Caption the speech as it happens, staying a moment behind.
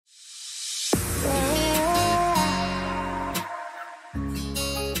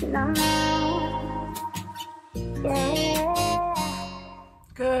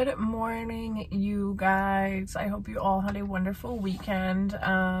Good morning, you guys. I hope you all had a wonderful weekend.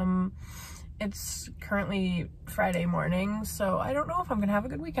 It's currently Friday morning, so I don't know if I'm gonna have a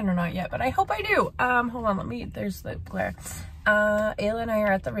good weekend or not yet, but I hope I do. Hold on, there's the glare. Ayla and I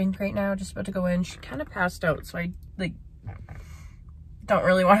are at the rink right now, just about to go in. She kind of passed out, so I don't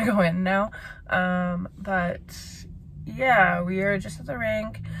really want to go in now. But yeah, we are just at the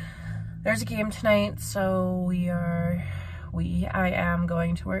rink. There's a game tonight, so I am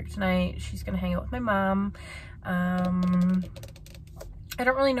going to work tonight. She's gonna hang out with my mom. I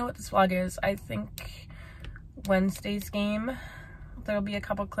don't really know what this vlog is. I think Wednesday's game, there'll be a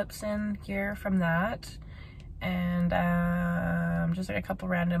couple clips in here from that, and just like a couple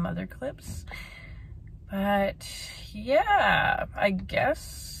random other clips. But yeah, I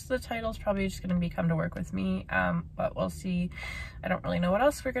guess the title's probably just gonna be come to work with me, but we'll see. I don't really know what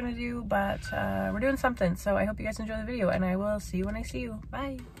else we're gonna do, but we're doing something. So I hope you guys enjoy the video, and I will see you when I see you.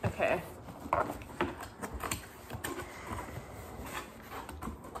 Bye. Okay.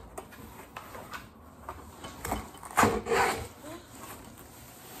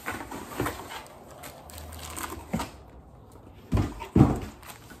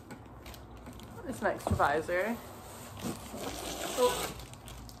 It's an extra visor. Oh.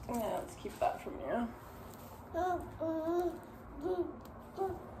 Yeah, let's keep that from you.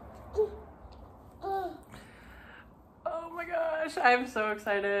 Oh my gosh, I'm so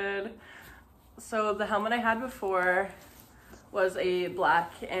excited. So the helmet I had before was a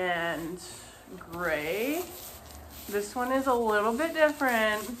black and gray. This one is a little bit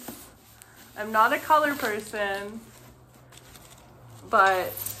different. I'm not a color person,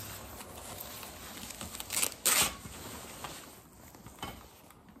 but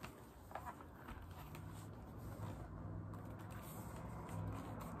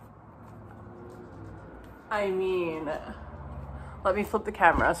I mean, let me flip the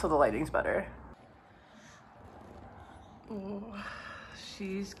camera so the lighting's better. Ooh,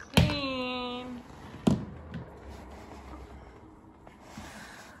 she's clean.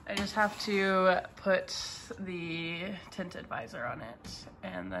 I just have to put the tinted visor on it,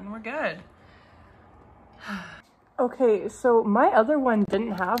 and then we're good. Okay, so my other one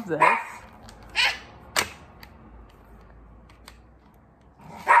didn't have this.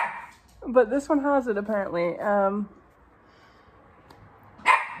 But this one has it apparently. Hello,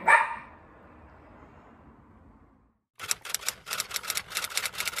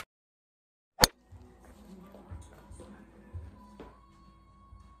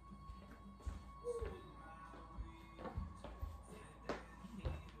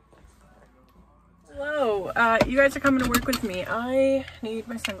 you guys are coming to work with me. I need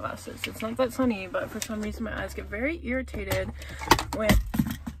my sunglasses. It's not that sunny, but for some reason my eyes get very irritated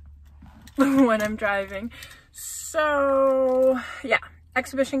when I'm driving. So yeah,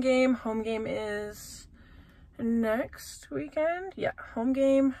 exhibition game, home game is next weekend. Yeah, home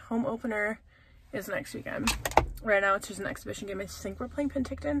game, home opener is next weekend. Right now it's just an exhibition game. I think we're playing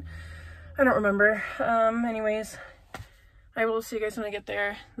Penticton. I don't remember. Anyways, I will see you guys when I get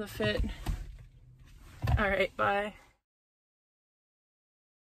there. The fit. All right, bye.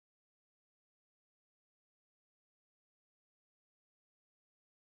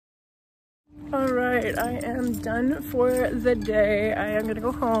 All right, I am done for the day. I am gonna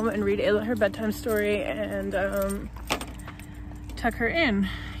go home and read Ayla her bedtime story and tuck her in.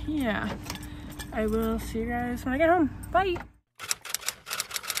 Yeah, I will see you guys when I get home. Bye.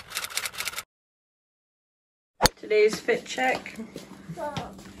 Today's fit check.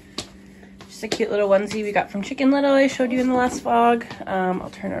 Just a cute little onesie we got from Chicken Little. I showed you in the last vlog. I'll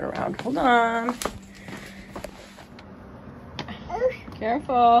turn it around. Hold on.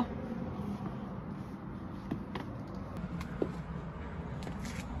 Careful.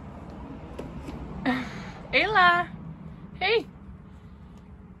 Ayla, hey.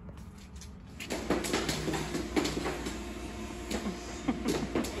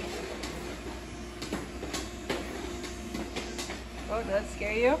 Oh, did that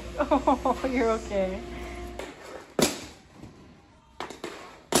scare you? Oh, you're okay.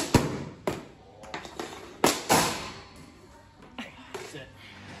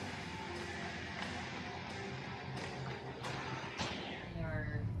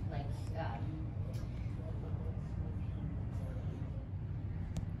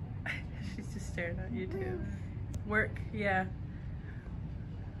 She's just staring at you too. Work, yeah.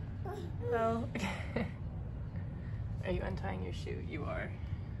 Well, are you untying your shoe? You are.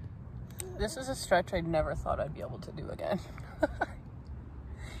 This is a stretch I never thought I'd be able to do again.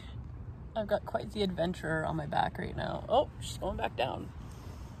 I've got quite the adventurer on my back right now. Oh, she's going back down.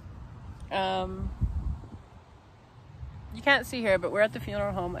 You can't see her, but we're at the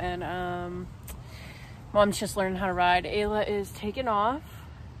funeral home, and Mom's just learning how to ride. Ayla is taking off.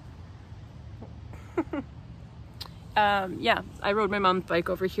 Yeah, I rode my mom's bike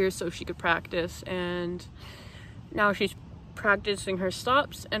over here so she could practice, and now she's practicing her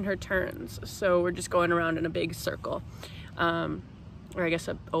stops and her turns. So we're just going around in a big circle, or I guess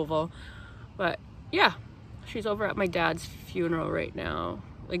an oval. But yeah, she's over at my dad's funeral right now,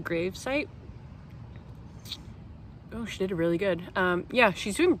 like grave site. Oh, she did really good. Yeah,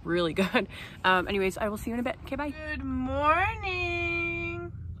 she's doing really good. Anyways, I will see you in a bit. Okay, bye. Good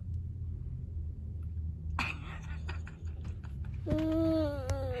morning.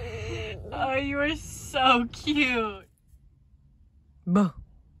 Oh, you are so cute. Buh.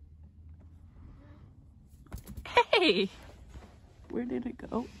 Hey, where did it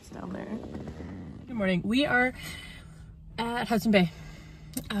go? It's down there. Good morning. We are at Hudson Bay.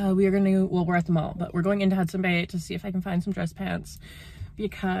 We are gonna, well, we're at the mall, but we're going into Hudson Bay to see if I can find some dress pants,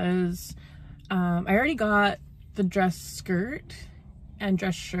 because I already got the dress skirt and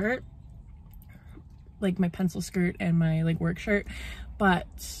dress shirt, like my pencil skirt and my like work shirt, but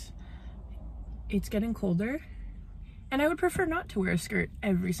it's getting colder and I would prefer not to wear a skirt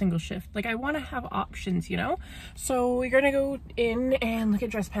every single shift. Like, I want to have options, you know? So we're gonna go in and look at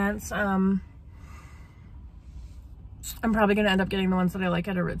dress pants. I'm probably gonna end up getting the ones that I like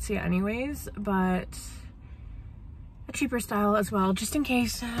at Aritzia anyways, but a cheaper style as well, just in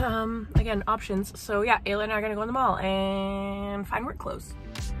case. Again, options. So yeah, Ayla and I are gonna go in the mall and find work clothes.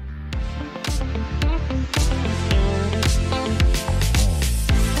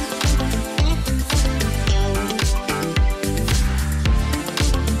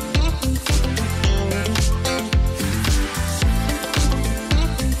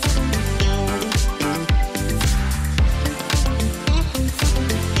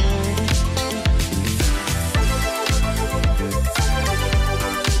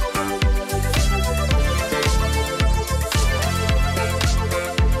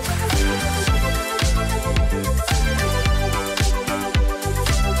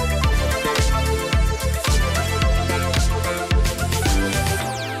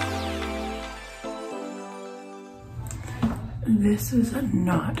 This is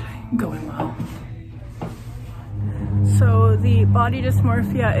not going well. So the body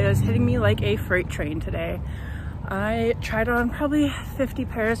dysmorphia is hitting me like a freight train today. I tried on probably 50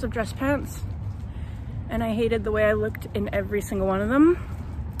 pairs of dress pants and I hated the way I looked in every single one of them.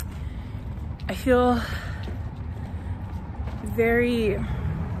 I feel very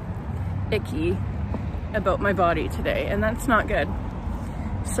icky about my body today, and that's not good.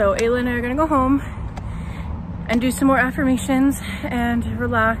 So Ayla and I are gonna go home and do some more affirmations and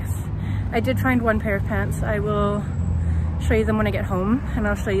relax. I did find one pair of pants. I will show you them when I get home, and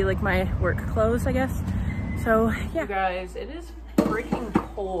I'll show you like my work clothes, I guess. So yeah. You guys, it is freaking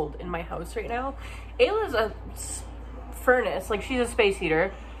cold in my house right now. Ayla's a furnace, like she's a space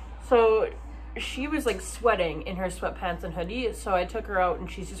heater. So she was like sweating in her sweatpants and hoodie. So I took her out and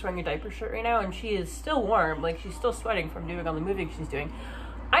she's just wearing a diaper shirt right now, and she is still warm. Like, she's still sweating from doing all the moving she's doing.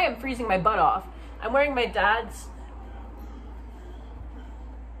 I am freezing my butt off. I'm wearing my dad's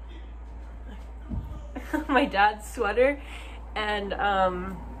sweater, and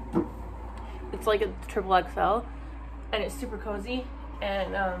it's like a triple XL, and it's super cozy.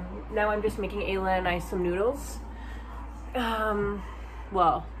 And now I'm just making Ayla and I some noodles.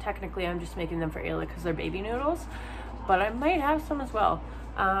 Well, technically I'm just making them for Ayla because they're baby noodles, but I might have some as well.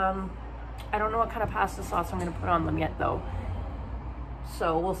 I don't know what kind of pasta sauce I'm gonna put on them yet though,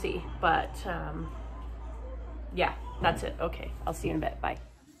 so we'll see. But yeah, that's it. Okay, I'll see you in a bit. Bye.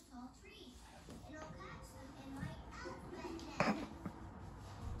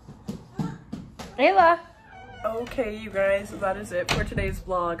 Ayla. Okay, you guys, that is it for today's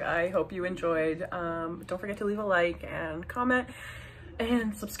vlog. I hope you enjoyed. Don't forget to leave a like and comment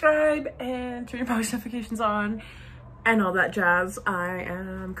and subscribe and turn your post notifications on and all that jazz. I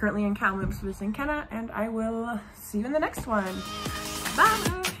am currently in Kamloops visiting Kenna, and I will see you in the next one.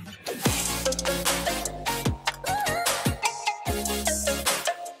 Bye.